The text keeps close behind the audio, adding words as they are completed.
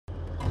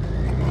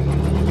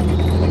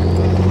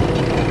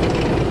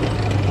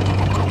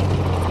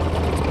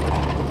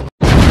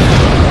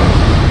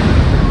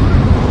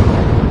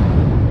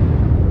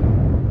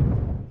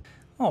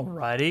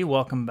Alrighty,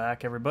 welcome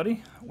back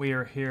everybody. We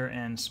are here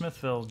in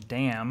Smithville's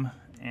Dam,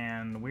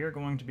 and we are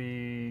going to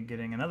be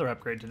getting another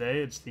upgrade today.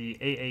 It's the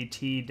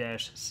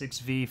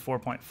AAT-6V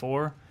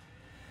 4.4.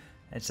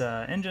 It's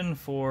an engine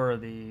for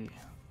the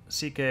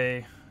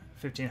CK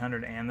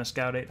 1500 and the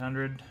Scout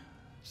 800.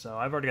 So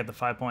I've already got the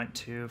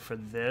 5.2 for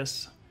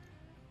this,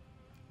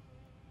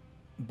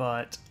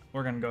 but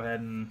we're going to go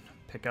ahead and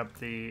pick up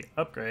the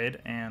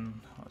upgrade,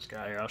 and let's get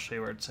out here. I'll show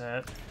you where it's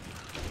at.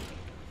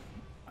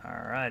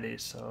 Alrighty,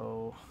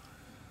 so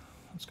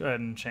let's go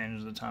ahead and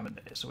change the time of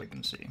day so we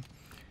can see.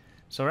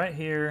 So right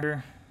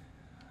here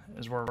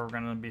is where we're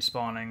going to be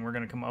spawning. We're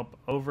going to come up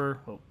over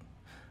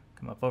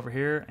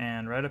here,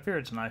 and right up here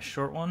it's a nice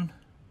short one,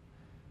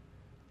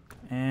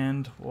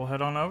 and we'll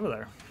head on over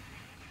there.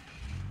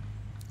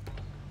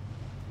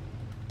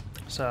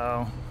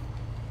 So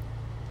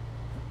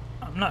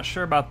I'm not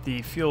sure about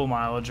the fuel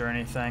mileage or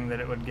anything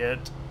that it would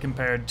get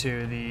compared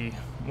to the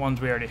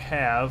ones we already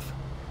have,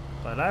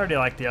 but I already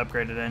like the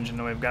upgraded engine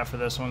that we've got for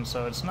this one,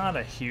 so it's not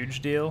a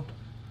huge deal.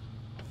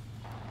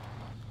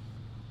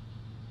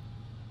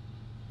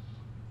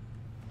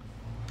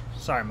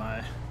 Sorry,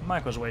 my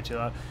mic was way too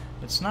loud.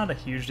 It's not a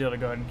huge deal to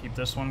go ahead and keep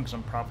this one because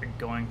I'm probably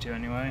going to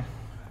anyway.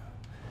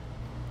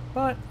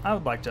 But I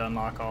would like to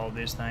unlock all of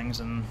these things,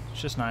 and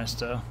it's just nice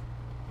to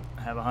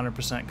have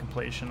 100%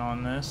 completion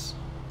on this.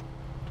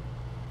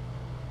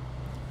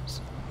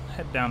 So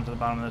head down to the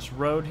bottom of this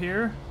road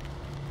here.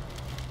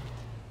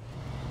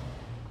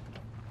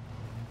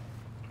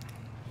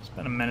 It's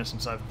been a minute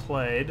since I've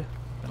played.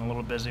 Been a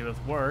little busy with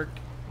work,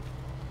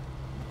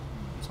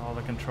 so all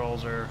the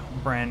controls are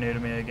brand new to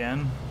me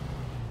again.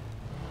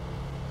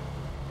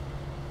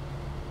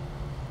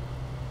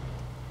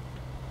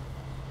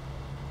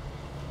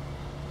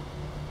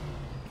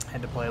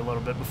 Had to play a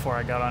little bit before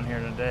I got on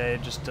here today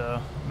just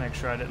to make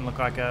sure I didn't look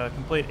like a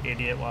complete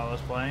idiot while I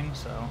was playing,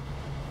 so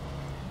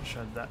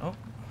showed that. Oh,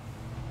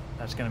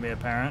 that's going to be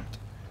apparent.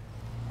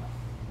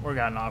 We're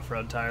got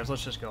off-road tires.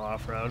 Let's just go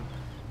off-road.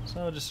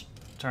 So just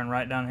turn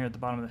right down here at the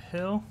bottom of the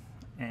hill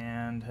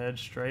and head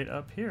straight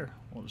up here.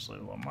 We'll just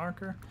leave a little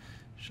marker,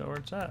 show where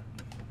it's at.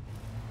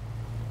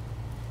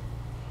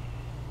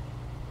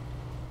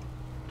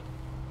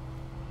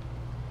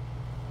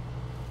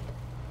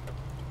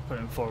 Put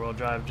in four-wheel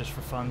drive just for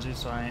funsies,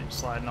 so I ain't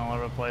sliding all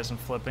over the place and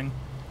flipping.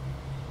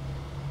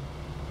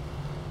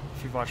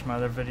 If you've watched my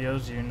other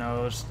videos, you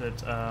notice that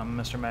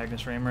Mr.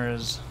 Magnus Reamer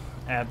is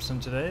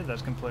absent today.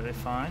 That's completely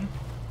fine.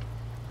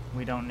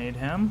 We don't need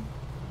him,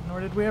 nor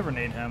did we ever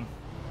need him.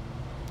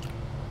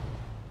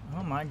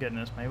 Oh my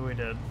goodness, maybe we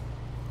did.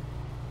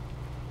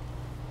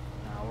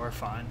 No, we're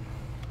fine.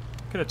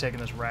 Could have taken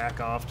this rack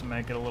off to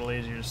make it a little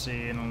easier to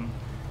see and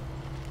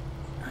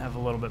have a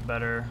little bit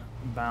better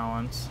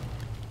balance.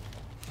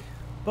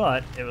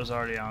 But it was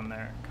already on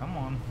there. Come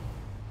on.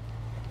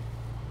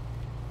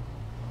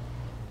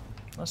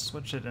 Let's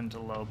switch it into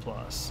low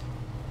plus.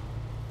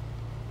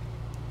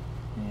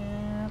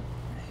 Yeah,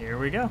 here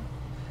we go.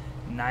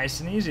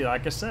 Nice and easy,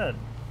 like I said.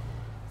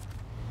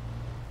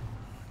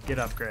 Get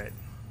upgrade.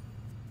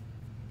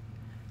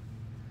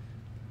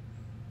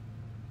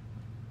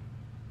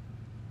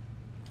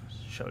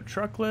 Show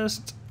truck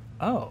list.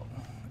 Oh,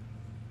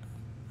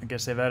 I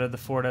guess they've added the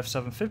Ford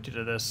F-750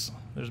 to this.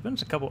 There's been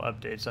a couple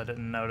updates I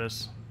didn't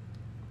notice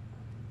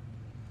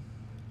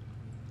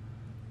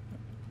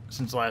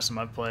since the last time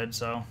I've played,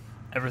 so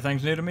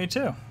everything's new to me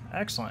too.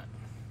 Excellent.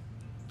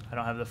 I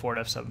don't have the Ford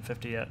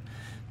F-750 yet.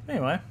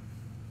 Anyway,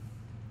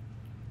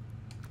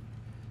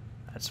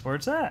 that's where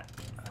it's at.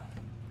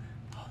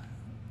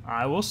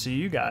 I will see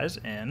you guys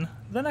in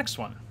the next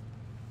one.